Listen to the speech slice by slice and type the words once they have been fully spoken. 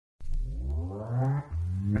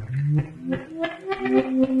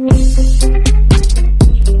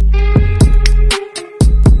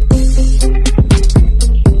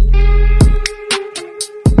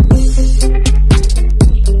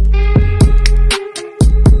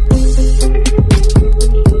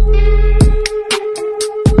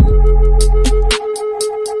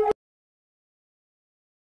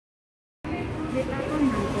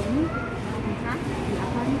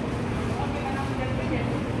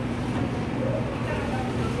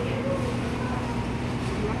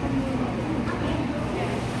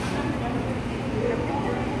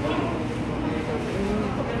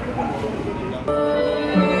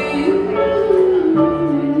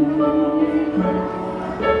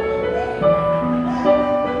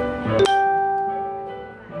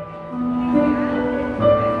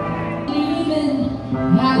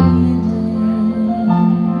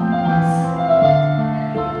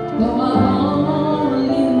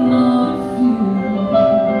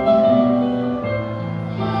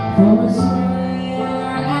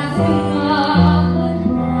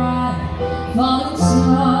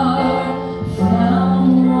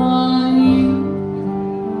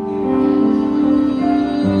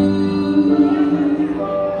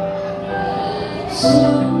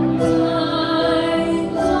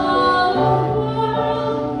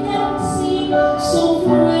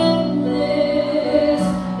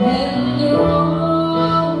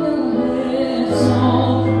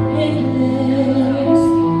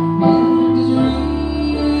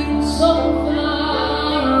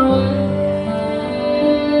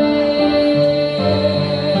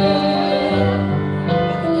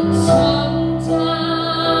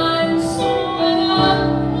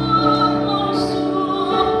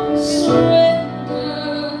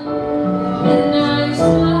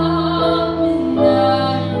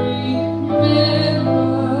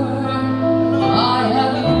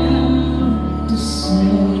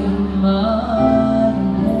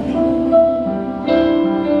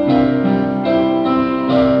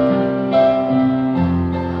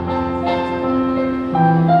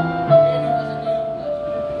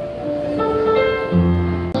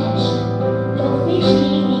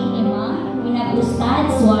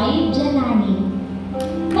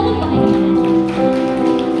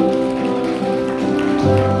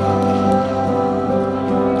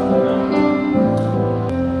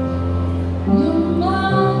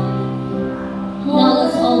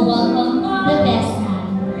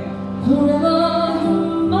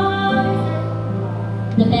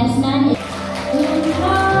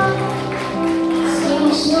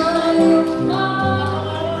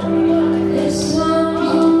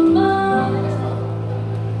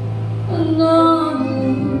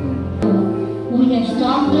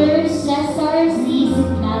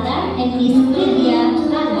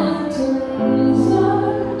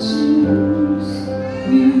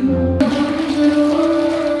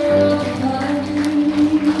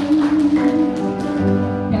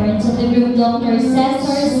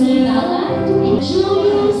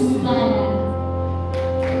Julius.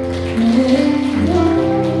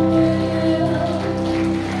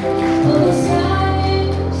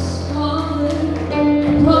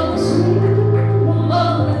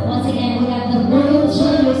 Once again, we have the Ballroom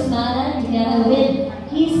Julius Bala together with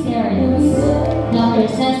his parents, Dr.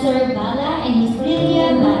 Cesar Bala and Miss Lydia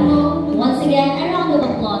Bala. Once again, a round of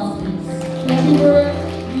applause, please.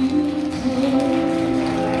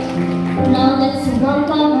 Now let's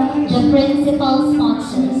welcome the principal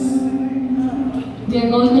sponsors. We are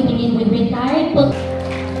going to begin with retired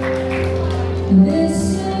This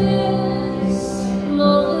is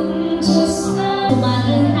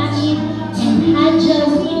Bala-Hamid and Hajja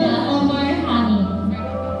Wida Omar Hamid.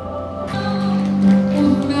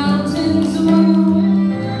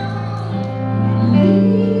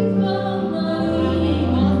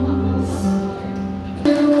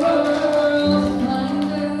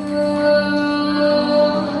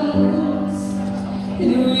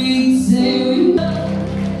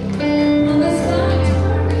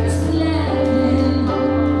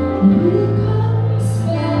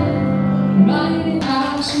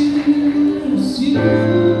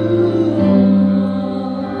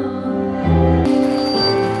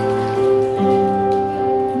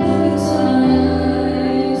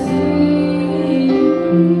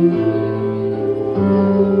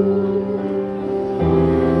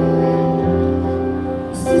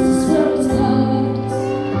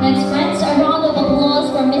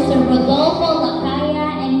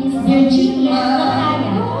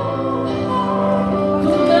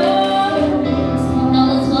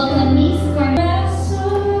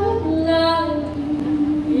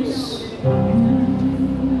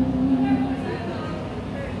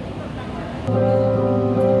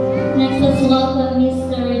 let's welcome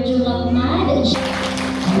Mr. Julius.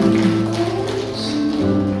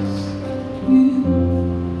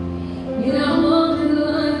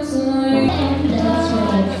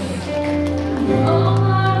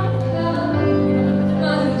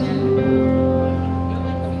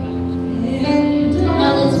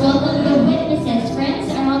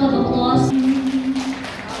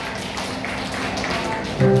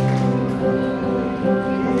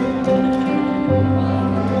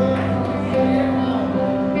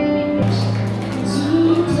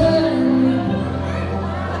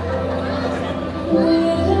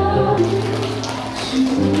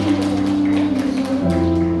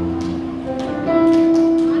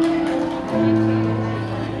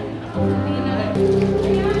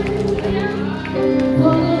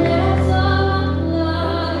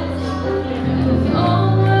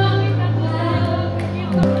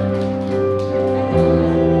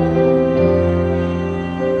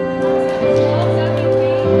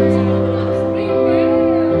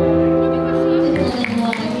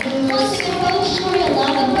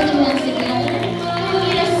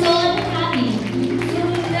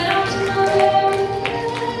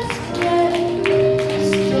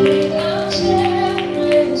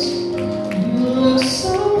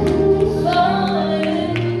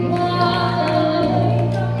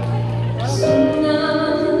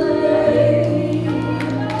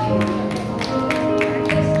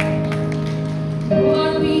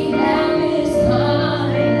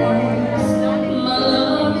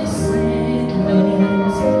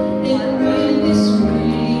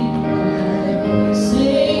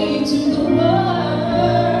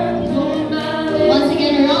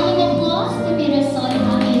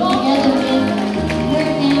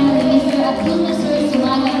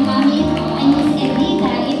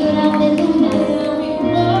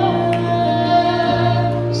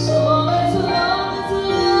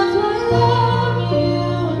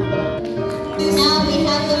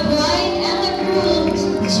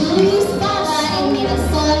 Julius, Bala, and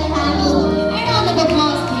Nirasel. A round of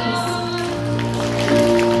applause, please.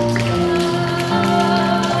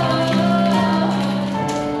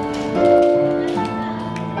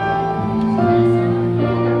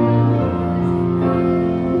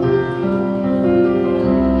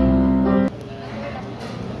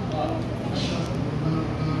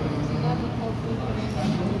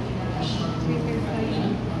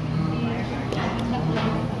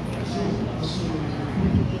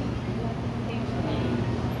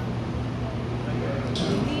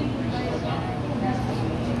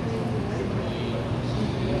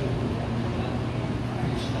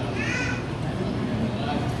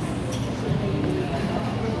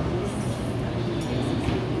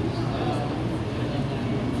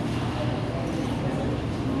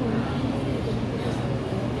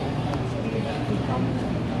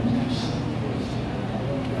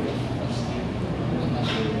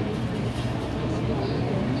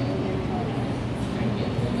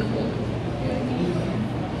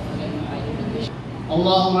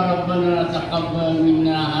 اللهم ربنا تقبل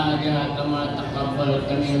منا هذا كما تقبلت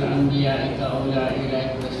من أنبيائك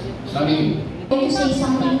أولئك الصالحين. I'm going to say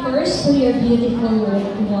something first to your beautiful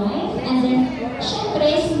wife, and then, syempre,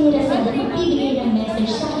 si Nirasel na magbibigay ng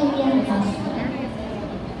message sa kanyang husband.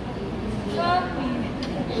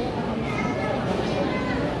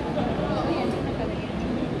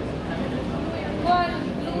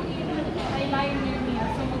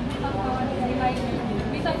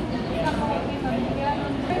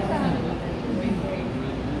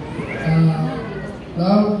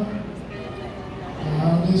 Love,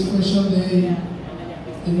 this special day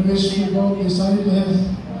in which we both decided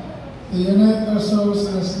to unite ourselves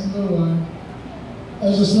as single one, I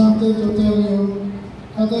just wanted to tell you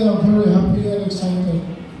that I am very happy and excited.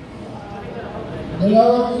 There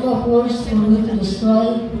are enough words for me to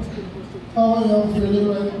describe how I am feeling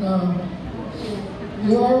right now.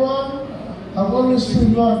 You are one, I've always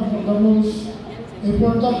been one of the most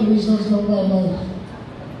important reasons of my life.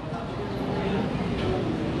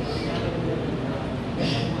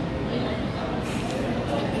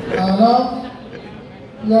 Love,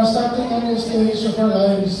 we are starting a new stage of our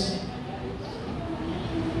lives,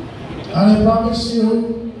 and I promise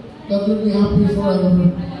you that we'll be happy forever.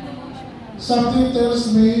 Something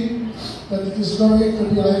tells me that it is going to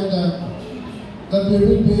be like that we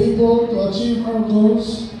will be able to achieve our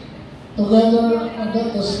goals together, and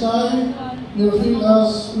that the sky will fill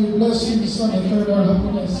us with blessings and eternal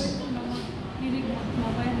happiness.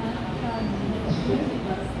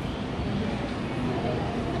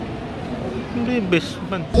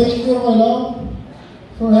 Thank you, my love,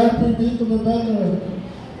 for helping me to be better,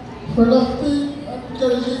 for laughing and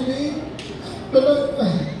encouraging me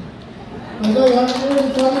And I have here in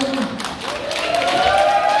front of me.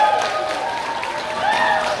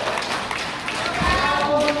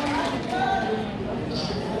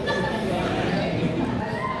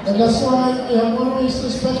 And that's why I have always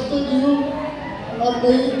respected you and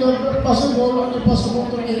made it possible and impossible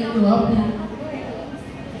to make you happy.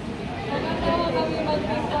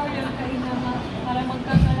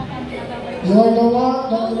 You are the one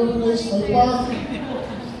that illuminates my path.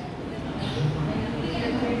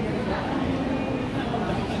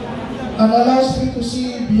 And allows me to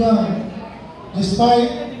see beyond, despite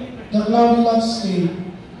the cloudy landscape.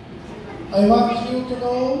 I want you to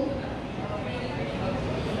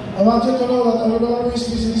know that I will always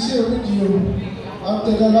be sincere with you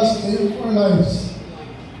until the last day of our lives.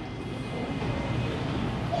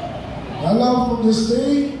 And now from this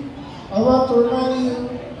day, I want to remind you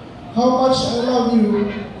how much I love you.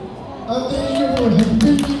 And thank you for helping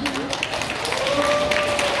me.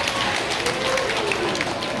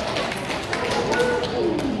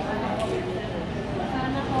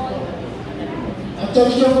 And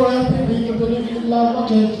thank you for helping me to believe in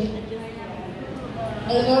love again.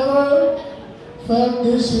 I never felt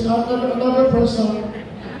this with another person.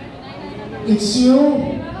 It's you.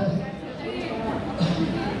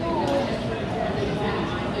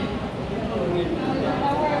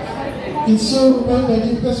 It's you who made my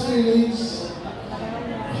deepest feelings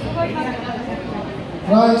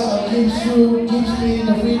rise and gives me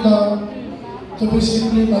the freedom to be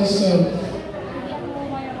simply myself.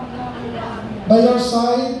 By your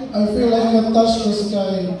side, I feel like I can touch the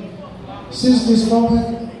sky. Since this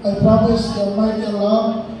moment, I promise the Almighty Allah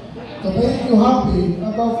to make you happy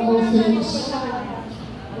above all things.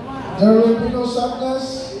 There will be no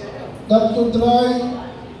sadness that could dry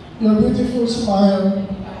your beautiful smile.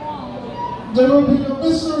 There will be no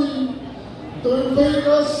misery to invade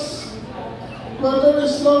us when there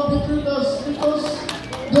is love between us, because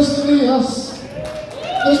destiny has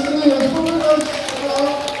put us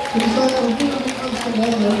inside of putting us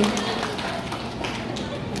together.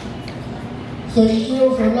 Thank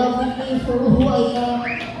you for loving me for who I am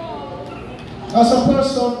as a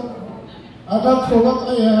person, and not for what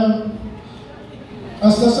I am.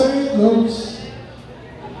 As the saying goes,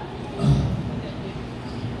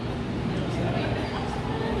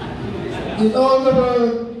 in all the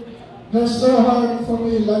world, there's no heart for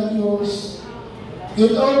me like yours.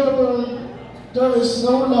 In all the world, there is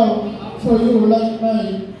no love for you like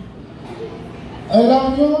mine. I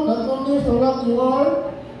love you not only for what you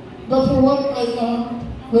are, but for what I am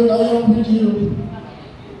when I am with you.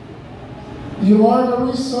 You are the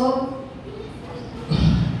reason.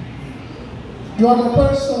 You are the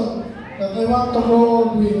person that I want to grow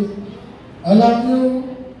old with. I love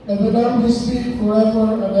you and will always be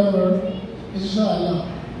forever and ever. Inshallah.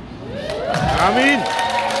 Amin.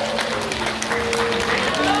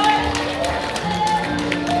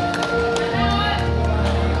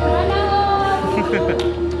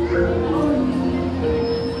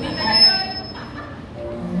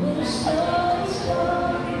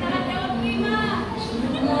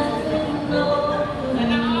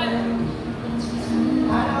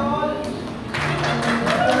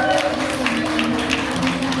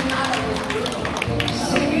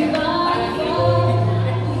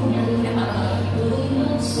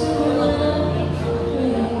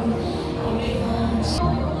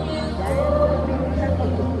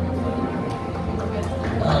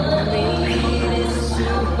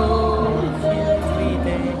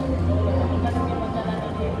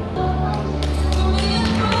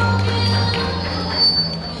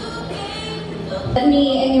 Let me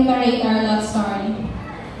enumerate our love story.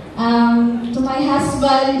 To my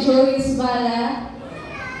husband, Julius Bala,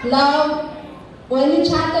 love, when you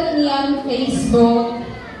chatted me on Facebook,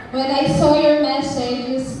 when I saw your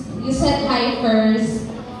messages, you said hi first.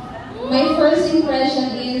 My first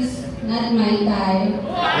impression is not my type.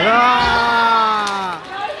 Yeah.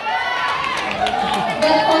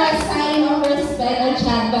 But for a sign of respect, I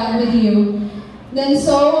chat back with you. Then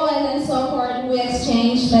so on and so forth, we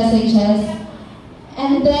exchanged messages.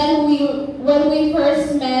 And then when we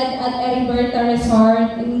first met at Eriberta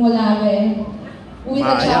Resort in Molave, with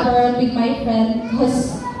a chaperone with my friend,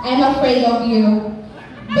 because I'm afraid of you.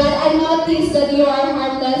 But I noticed that you are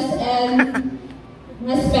harmless and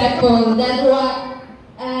respectful. That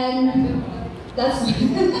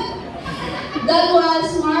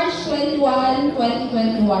was March 21,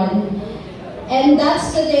 2021. And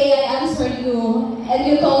that's the day I answered you, and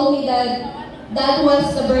you told me that that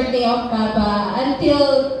was the birthday of Papa.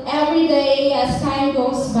 Until every day, as time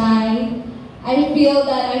goes by, I feel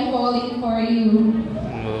that I'm falling for you.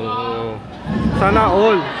 Oh. Sana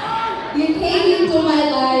all. You came into my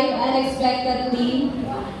life unexpectedly.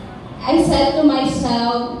 I said to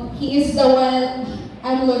myself, he is the one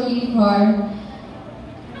I'm looking for.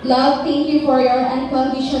 Love, thank you for your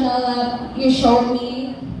unconditional love you showed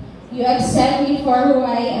me. You accept me for who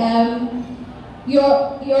I am.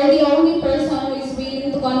 You're the only person who is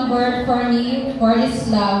willing to convert for me for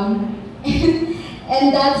Islam.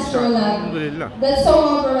 And that's true love. That's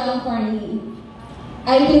so overwhelming for me.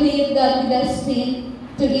 I believe that we destined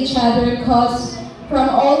to each other because from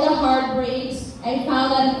all the heartbreaks, I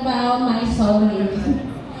found my soulmate.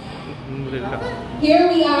 Here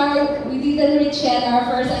we are, we didn't reach yet our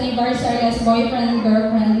first anniversary as boyfriend and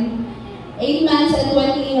girlfriend. 8 months and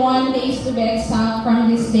 21 days to be exact from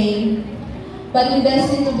this day. But we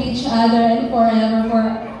destined to be each other and forever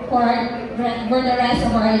for the rest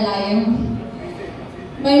of our life.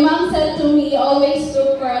 My mom said to me, always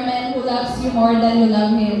look for a man who loves you more than you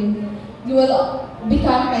love him. You will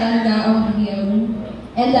become palangga of him.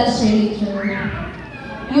 And that's really true.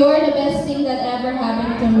 You are the best thing that ever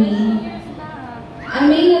happened to me. I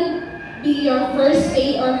may not be your first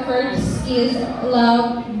date or first kiss,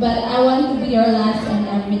 love, but I want to be your last and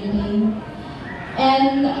everything.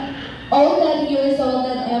 And all that you is all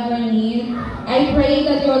that ever need. I pray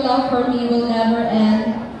that your love for me will never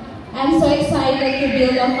end. I'm so excited to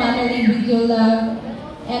build a family with you, love.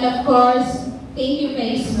 And of course, thank you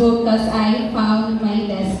Facebook because I found my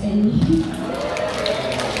destiny.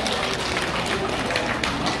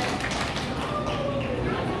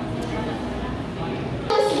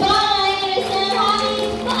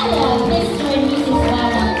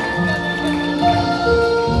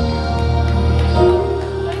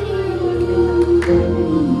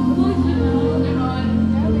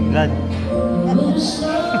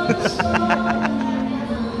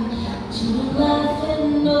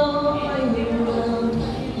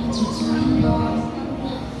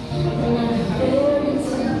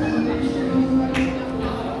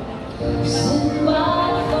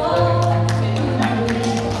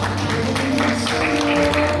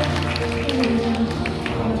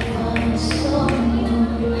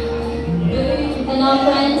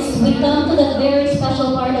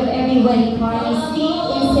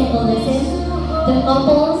 The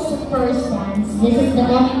couple's first dance. This is the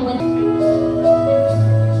moment when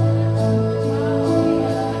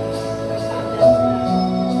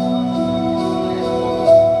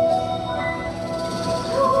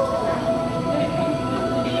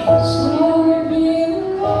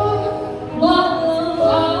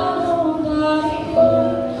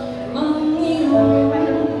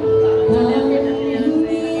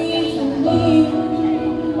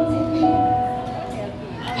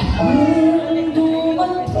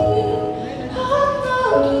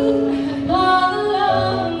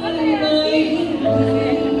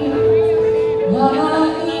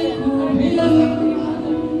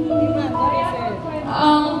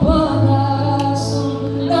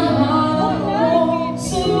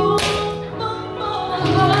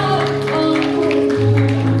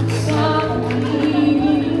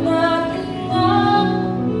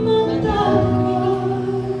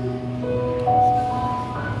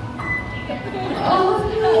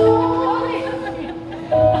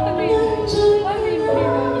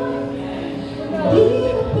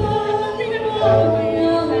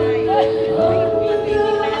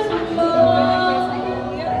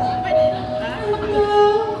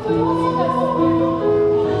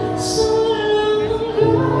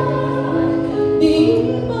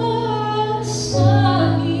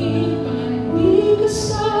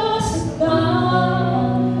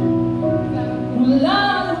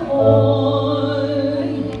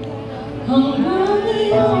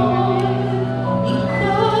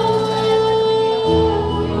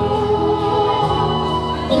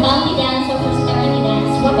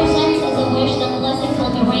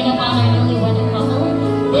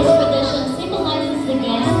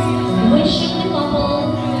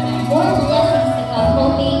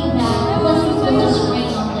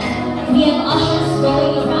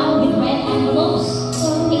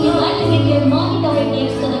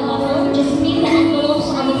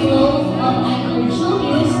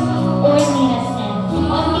Julius or Nirasel.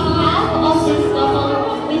 On behalf of this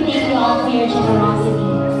couple, we thank you all for your generosity.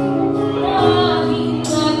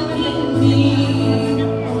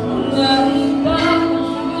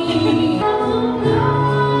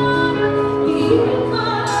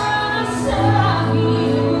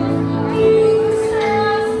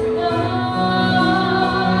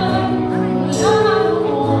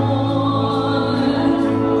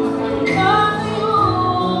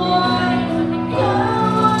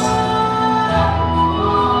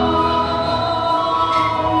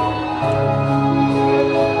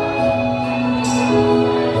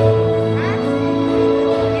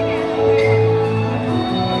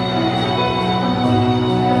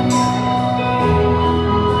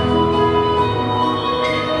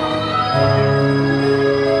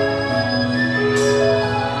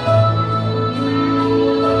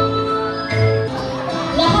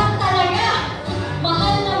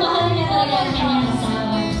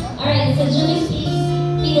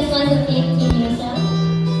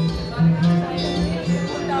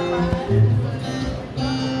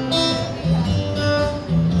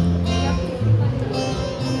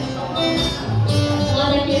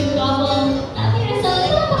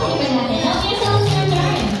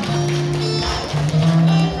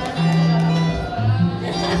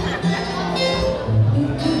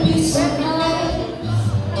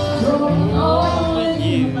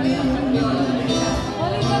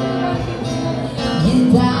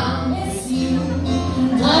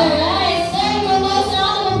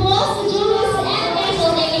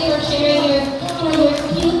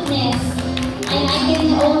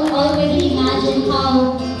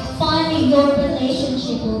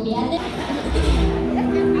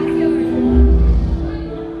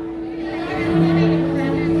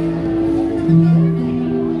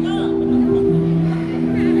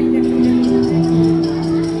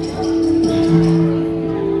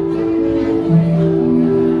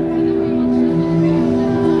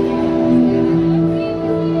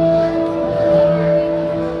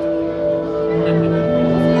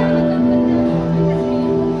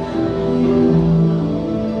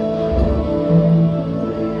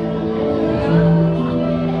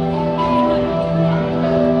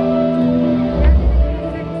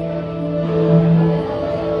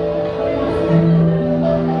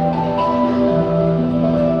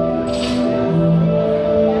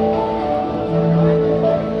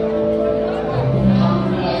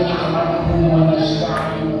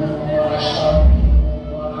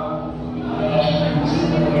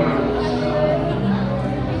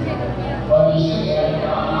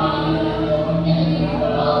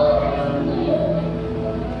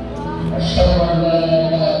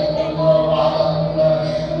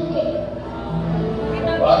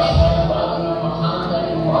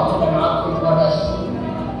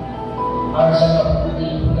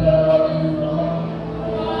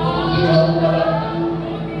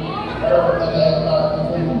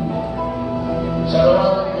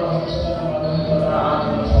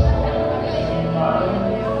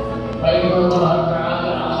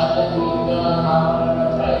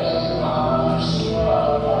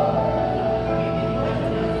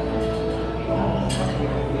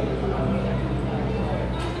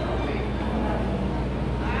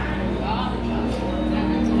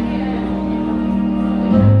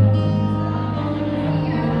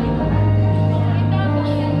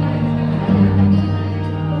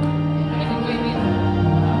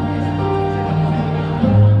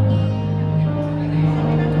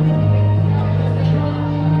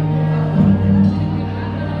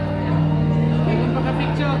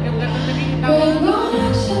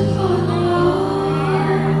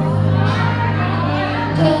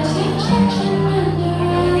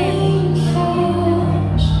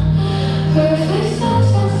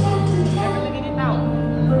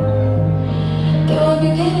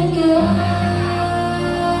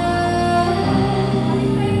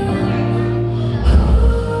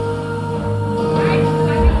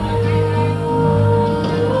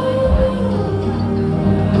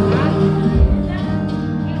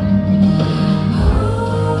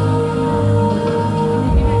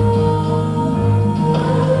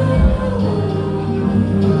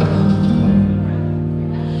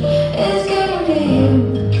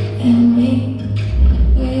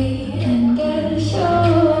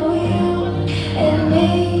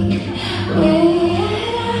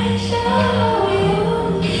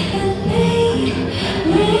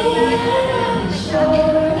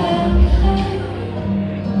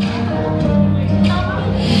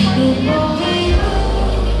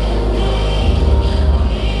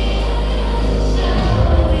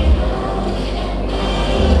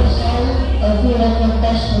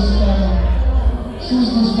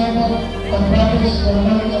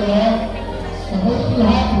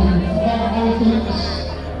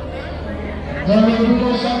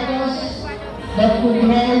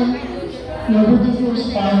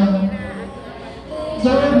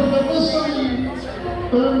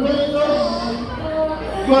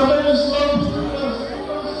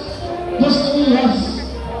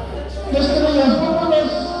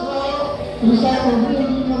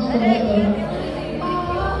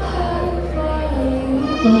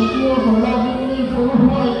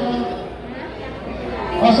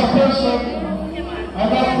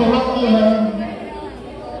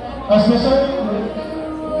 As the